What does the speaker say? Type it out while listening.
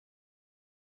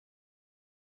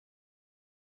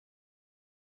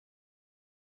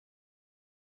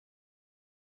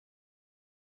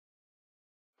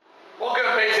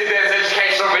PT Dan's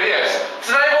educational videos.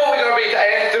 Today what we're going to be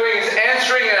doing is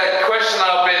answering a question that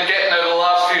I've been getting over the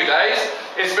last few days.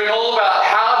 It's been all about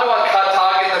how do I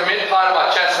target the mid part of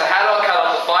my chest and how do I cut up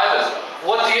the fibres?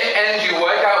 What do you end your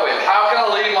workout with? How can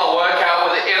I leave my workout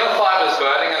with the inner fibres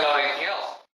burning and not anything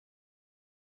else?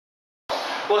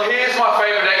 Well, here's my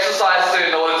favourite exercise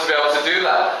in order to be able to do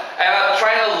that. And I've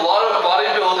trained a lot of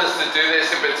bodybuilders to do this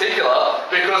in particular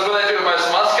because when they do the most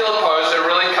muscular pose, it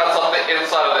really cuts up the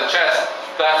inside of the chest.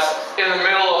 That's in the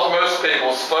middle of most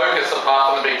people's focus, apart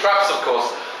from the big traps, of course.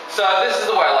 So this is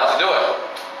the way I like to do it.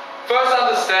 First,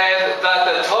 understand that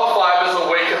the top fibres are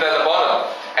weaker than the bottom.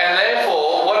 And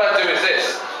therefore, what I do is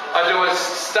this. I do a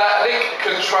static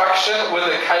contraction with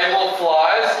the cable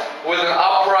flies with an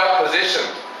upright position.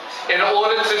 In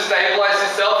order to stabilize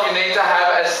yourself, you need to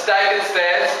have a staggered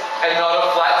stance and not a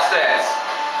flat stance.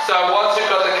 So once you've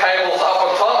got the cables up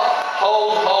on top,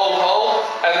 hold,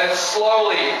 and then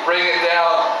slowly bring it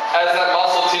down as that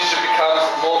muscle tissue becomes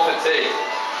more fatigued.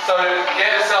 So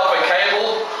get yourself a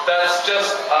cable that's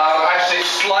just actually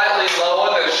slightly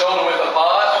lower than shoulder width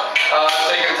apart, so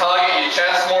you can target your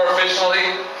chest more efficiently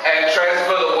and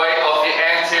transfer the weight off your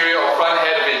anterior or front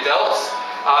head of your delts,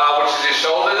 which is your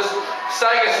shoulders.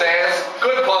 Stagger stance,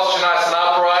 good posture, nice and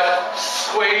upright,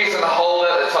 squeeze and hold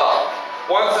at the top.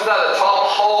 Once it's at the top,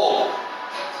 hold,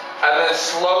 and then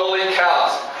slowly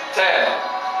count. 10,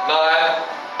 9,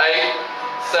 8,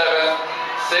 7,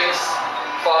 6,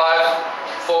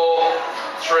 5, 4,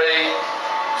 3,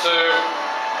 2,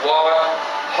 1,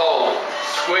 hold.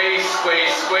 Squeeze,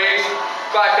 squeeze, squeeze,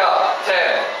 back up. 10,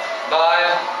 9,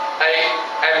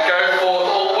 8, and go forward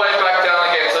all the way back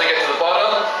down again until you get to the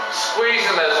bottom.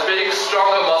 Squeezing those big,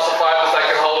 stronger muscle fibers that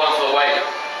can hold on to the weight.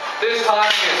 This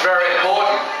timing is very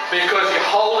important because you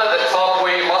hold at the top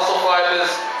where your muscle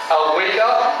fibers are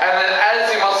weaker, and then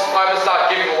as your muscle fibers start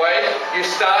giving way, you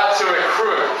start to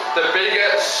recruit the bigger,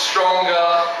 stronger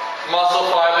muscle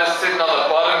fibers sitting on the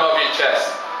bottom of your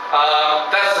chest.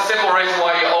 That's the simple reason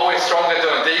why you're always stronger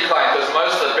doing decline, because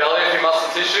most of the belly of your muscle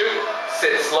tissue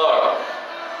sits low.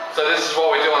 So this is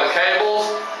what we do on the cables.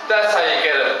 That's how you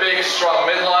get a big, strong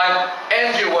midline,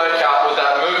 end your workout with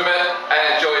that movement,